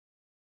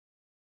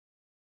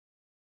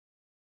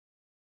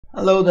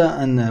Hello there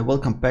and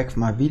welcome back to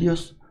my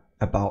videos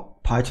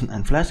about Python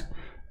and Flask.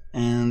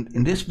 And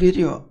in this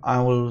video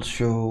I will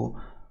show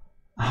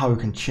how you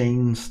can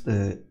change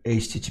the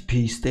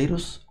HTTP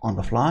status on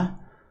the fly,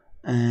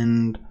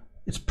 and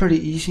it's pretty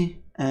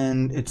easy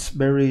and it's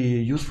very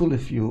useful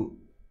if you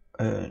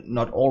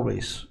not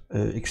always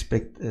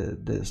expect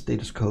the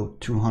status code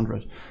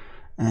 200.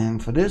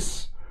 And for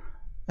this,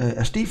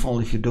 as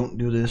default, if you don't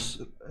do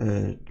this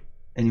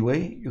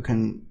anyway, you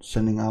can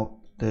sending out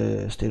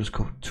the status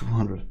code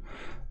 200,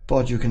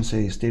 but you can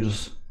say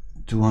status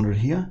 200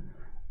 here,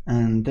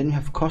 and then you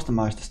have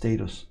customized the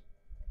status,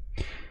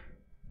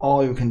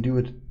 or you can do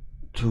it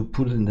to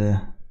put it in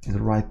the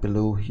right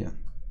below here,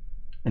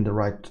 in the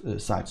right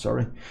side,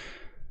 sorry.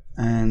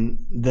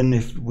 And then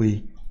if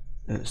we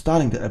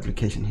starting the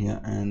application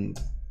here and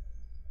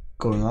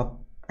going up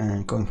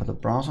and going for the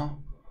browser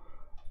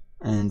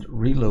and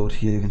reload,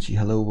 here you can see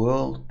hello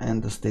world,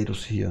 and the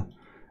status here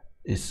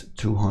is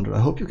 200.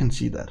 I hope you can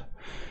see that.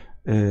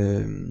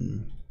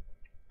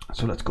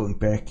 So let's going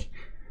back,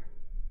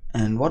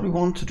 and what we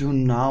want to do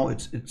now,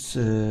 it's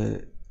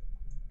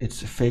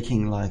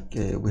faking like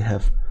we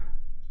have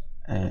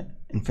an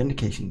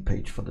authentication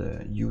page for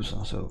the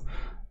user. So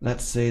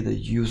let's say the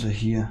user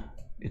here,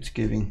 it's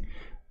giving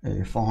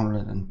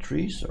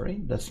 403,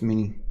 sorry, that's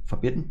meaning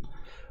forbidden,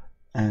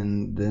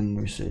 and then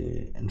we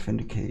say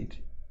authenticate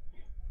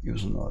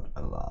user not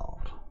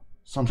allowed,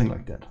 something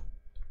like that.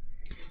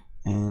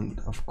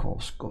 And of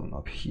course going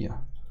up here,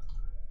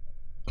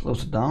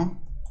 close it down,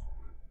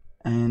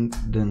 and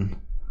then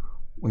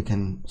we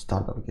can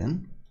start up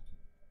again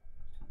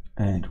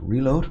and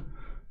reload.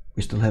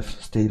 We still have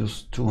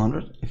status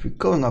 200. If we're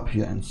going up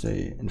here and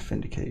say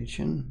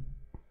authentication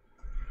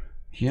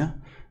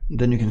here,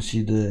 then you can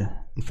see the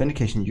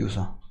authentication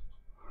user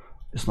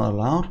is not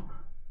allowed,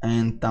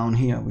 and down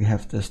here we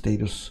have the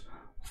status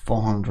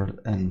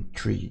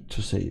 403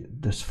 to say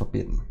this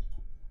forbidden.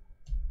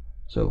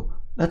 So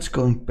let's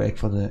going back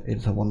for the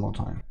editor one more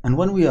time, and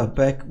when we are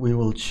back we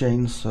will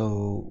change,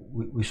 so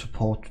we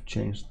support to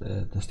change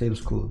the status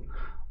code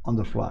on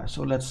the fly.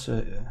 So let's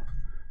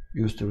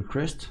use the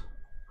request,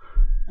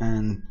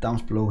 and down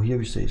below here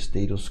we say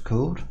status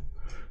code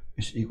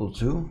is equal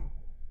to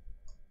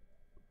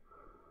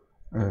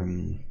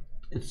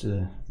it's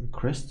a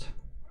request,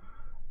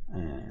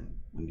 and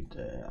we need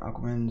the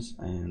arguments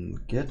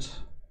and get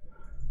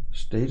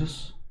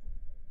status,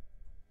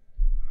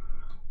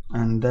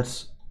 and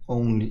that's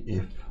only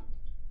if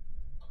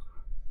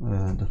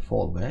the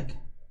fallback,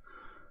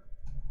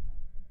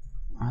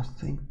 I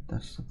think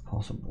that's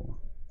possible,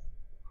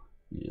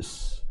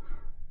 yes.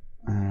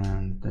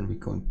 And then we're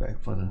going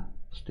back for the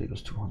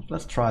status 200.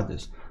 Let's try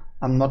this.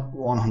 I'm not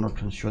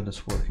 100% sure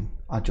that's working.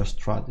 I just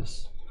tried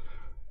this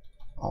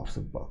off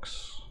the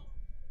box,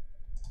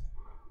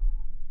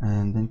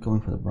 and then going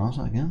for the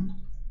browser again,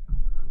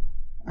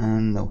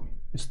 and no,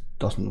 it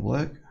doesn't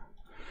work.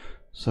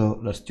 So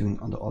let's do it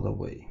on the other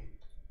way.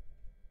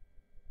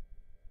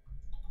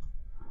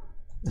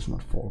 It's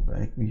not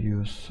fallback we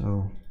use,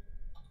 so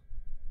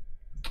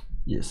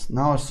yes,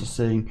 now it's just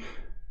saying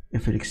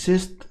if it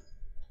exists.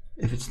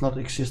 If it's not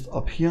exist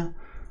up here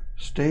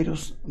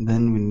status,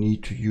 then we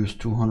need to use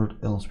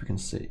 200, else we can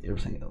say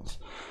everything else.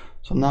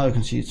 So now you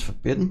can see it's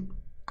forbidden,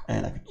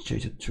 and I can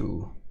change it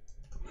to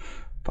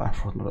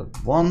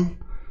 501.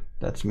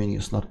 That's meaning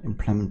it's not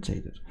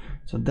implemented.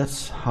 So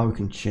that's how you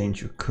can change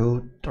your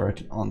code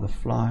directly on the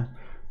fly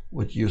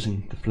with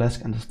using the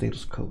Flask and the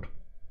status code.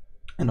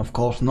 And of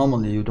course,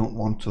 normally you don't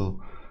want to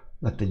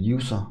let the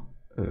user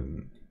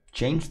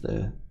change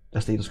the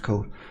status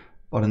code,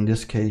 but in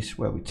this case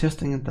where we're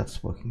testing it,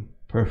 that's working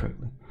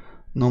perfectly.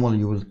 Normally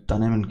you will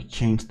dynamically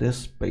change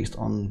this based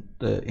on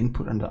the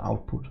input and the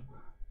output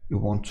you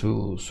want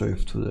to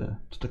serve to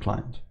the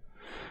client.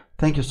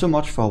 Thank you so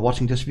much for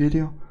watching this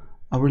video.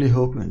 I really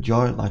hope you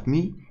enjoy it like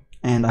me,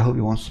 and I hope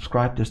you want to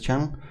subscribe to this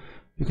channel.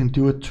 You can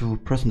do it to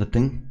pressing the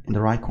thing in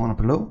the right corner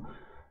below,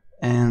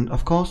 and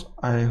of course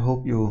I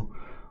hope you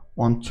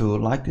want to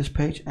like this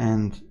page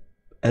and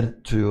add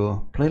it to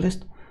your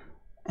playlist.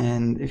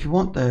 And if you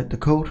want the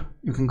code,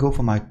 you can go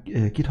for my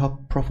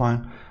GitHub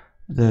profile.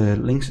 The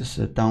links is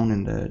down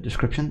in the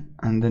description,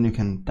 and then you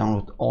can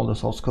download all the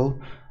source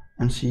code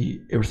and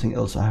see everything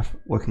else I have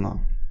working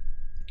on.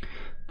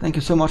 Thank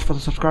you so much for the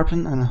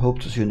subscription, and I hope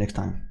to see you next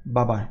time.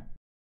 Bye bye.